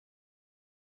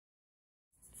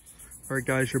Alright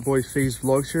guys, your boy FaZe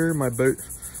Vlogs here. My boat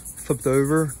flipped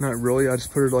over. Not really, I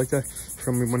just put it like that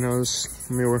from when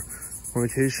we were on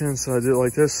vacation. So I did it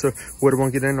like this. So water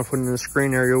won't get in. I'll put it in the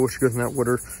screen area, which goes in that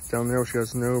water down there, which you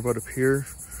guys know about up here.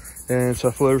 And so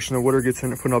I flew over so the water gets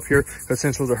in and put it up here. Because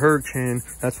since it was a hurricane,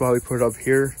 that's why we put it up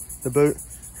here, the boat.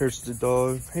 Here's the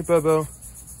dog. Hey Bobo.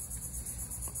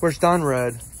 Where's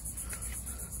Donrad?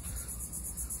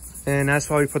 And that's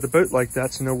why we put the boat like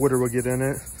that, so no water will get in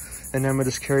it. And then we'll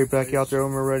just carry it back out there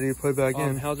when we're ready to put it back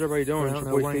in. How's everybody doing? It's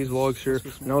your boy FaZe Vlogs here.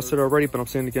 I know I said it already, but I'm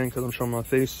saying it again because I'm showing my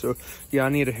face. So yeah, I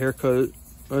need a haircut.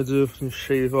 I do, and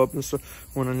shave up and stuff.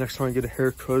 When the next time I get a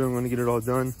haircut, I'm going to get it all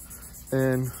done.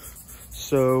 And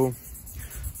so,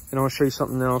 and I want to show you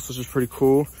something else, which is pretty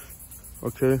cool.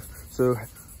 Okay, so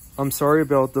I'm sorry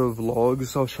about the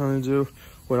vlogs I was trying to do,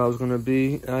 what I was going to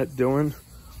be at doing.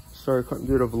 Sorry I couldn't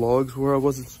do the vlogs where I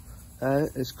wasn't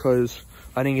at. It's because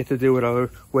I didn't get to do what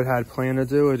I had planned to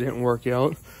do. It didn't work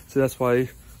out. So that's why I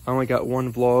only got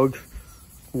one vlog.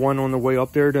 One on the way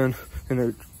up there, then in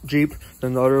the Jeep.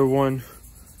 Then the other one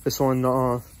is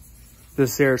on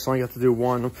this there, so I only got to do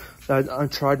one. I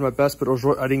tried my best, but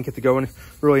I didn't get to go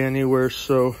really anywhere.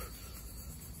 So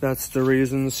that's the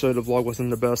reason. So the vlog wasn't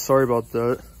the best. Sorry about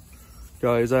that,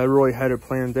 guys. I really had it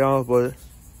planned out, but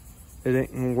it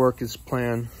didn't work as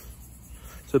planned.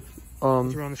 So it's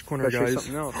around this corner, guys.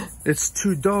 It's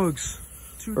two dogs.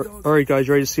 All right, guys,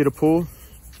 ready to see the pool?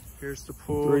 Here's the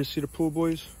pool. Ready to see the pool,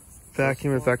 boys?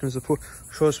 Vacuum and vacuums the pool.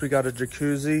 Show us we got a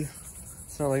jacuzzi.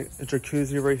 It's not like a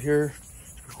jacuzzi right here.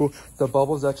 It's cool. The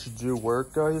bubbles actually do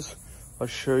work, guys. I'll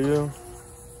show you.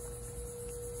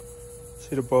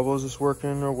 See the bubbles is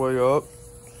working their way up.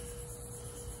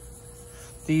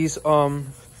 These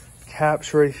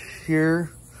caps right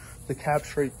here. The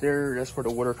caps right there. That's where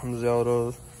the water comes out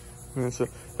of. And so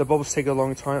the bubbles take a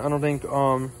long time. I don't think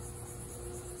the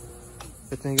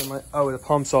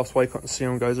pump's off, so I couldn't see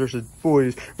them, guys. There's the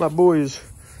boys, my boys.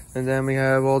 And then we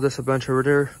have all this a bunch over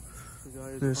there.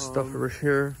 There's stuff over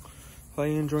here. How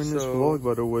you enjoying this vlog,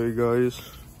 by the way, guys?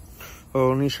 Oh,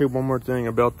 let me show you one more thing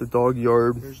about the dog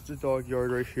yard. There's the dog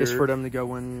yard right here. It's for them to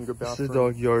go in and go bathroom. This is the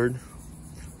dog yard.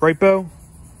 Right, Bo?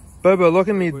 Bobo, look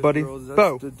at me, buddy.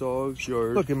 Bo. The dog's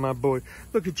yard. Look at my boy.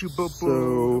 Look at you, Bobo.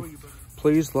 So,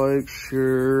 please like,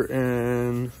 share,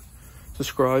 and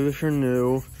subscribe if you're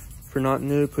new. If you're not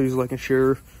new, please like and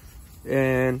share.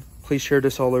 And please share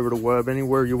this all over the web,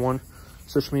 anywhere you want.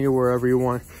 Social media, wherever you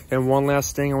want. And one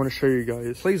last thing I want to show you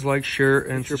guys. Please like, share,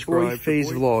 and subscribe. Your boy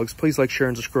FaZe Vlogs. Please like, share,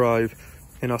 and subscribe.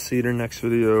 And I'll see you in the next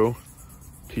video.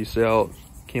 Peace out.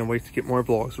 Can't wait to get more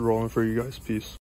vlogs rolling for you guys. Peace.